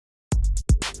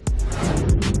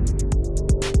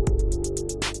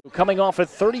coming off a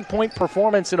 30-point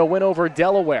performance in a win over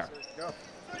Delaware.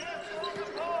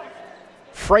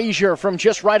 Frazier from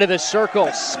just right of the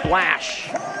circle, splash.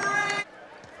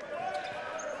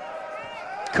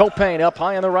 Caupain up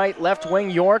high on the right, left wing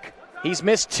York. He's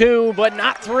missed two, but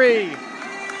not three.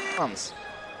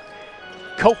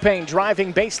 Caupain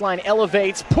driving baseline,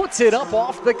 elevates, puts it up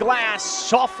off the glass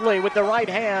softly with the right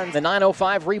hand. The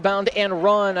 9:05 rebound and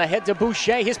run ahead to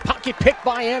Boucher. His pocket pick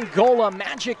by Angola,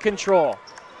 magic control.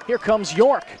 Here comes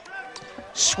York.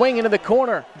 Swing into the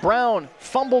corner. Brown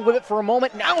fumbled with it for a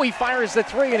moment. Now he fires the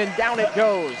three, and then down it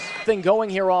goes. Thing going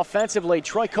here offensively.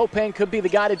 Troy Caupain could be the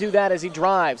guy to do that as he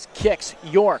drives. Kicks.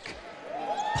 York.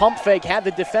 Pump fake, had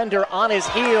the defender on his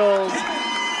heels.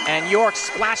 And York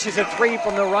splashes a three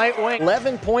from the right wing.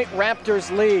 11-point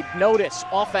Raptors lead. Notice,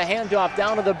 off a handoff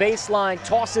down to the baseline.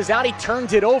 Tosses out, he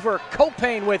turns it over.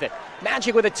 Caupain with it.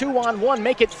 Magic with a 2-on-1,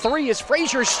 make it three as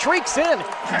Frazier streaks in.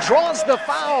 Draws the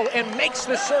foul and makes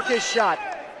the circus shot.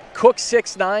 Cook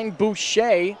 6'9",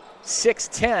 Boucher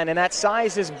 6'10", and that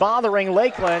size is bothering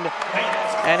Lakeland.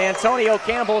 And Antonio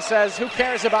Campbell says, who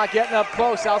cares about getting up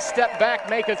close? I'll step back,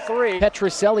 make a three.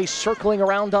 Petroselli circling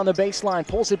around on the baseline,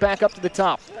 pulls it back up to the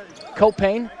top.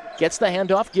 Caupain gets the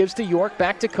handoff, gives to York,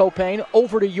 back to Caupain,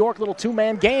 over to York, little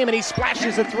two-man game, and he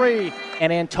splashes a three.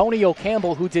 And Antonio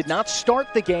Campbell, who did not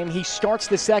start the game, he starts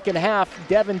the second half.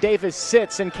 Devin Davis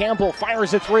sits, and Campbell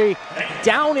fires a three.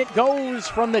 Down it goes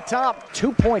from the top.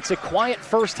 2 points, a quiet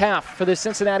first half for the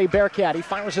Cincinnati Bearcat. He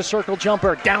fires a circle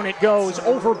jumper. Down it goes,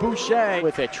 over Boucher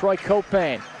with it. Troy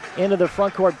Caupain into the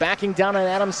front court, backing down on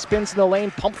Adams, spins in the lane,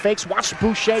 pump fakes, watch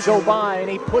Boucher go by, and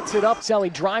he puts it up.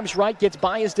 Selly drives right, gets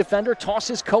by his defender,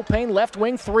 tosses Caupain, left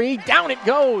wing three, down it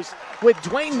goes with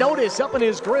Dwayne Notice up in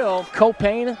his grill.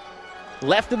 Caupain,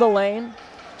 left of the lane,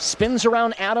 spins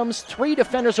around Adams, three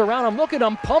defenders around him, look at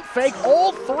him, pump fake,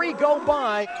 all three go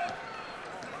by.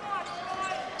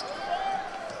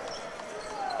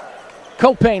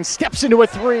 Caupain steps into a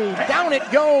three, down it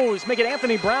goes, make it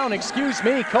Anthony Brown, excuse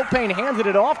me. Caupain handed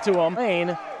it off to him.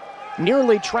 Lane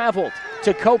nearly traveled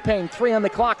to Caupain, three on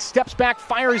the clock, steps back,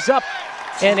 fires up,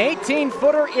 an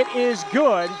 18-footer, it is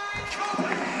good.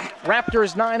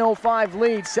 Raptors 9:05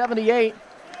 lead, 78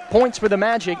 points for the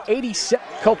Magic, 86.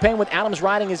 Caupain with Adams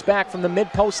riding his back from the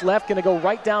mid-post left, gonna go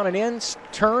right down and in,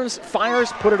 turns,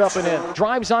 fires, put it up and in.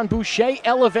 Drives on Boucher,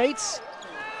 elevates.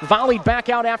 Volleyed back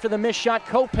out after the missed shot.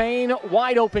 Caupain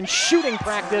wide open, shooting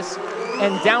practice,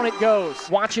 and down it goes.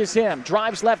 Watches him,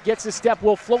 drives left, gets a step,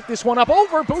 will float this one up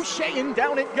over Boucher, and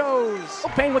down it goes.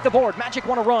 Caupain with the board, Magic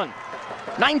want to run.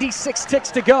 96 ticks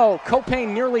to go.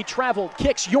 Caupain nearly traveled,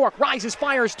 kicks York, rises,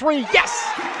 fires three,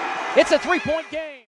 yes! It's a three-point game.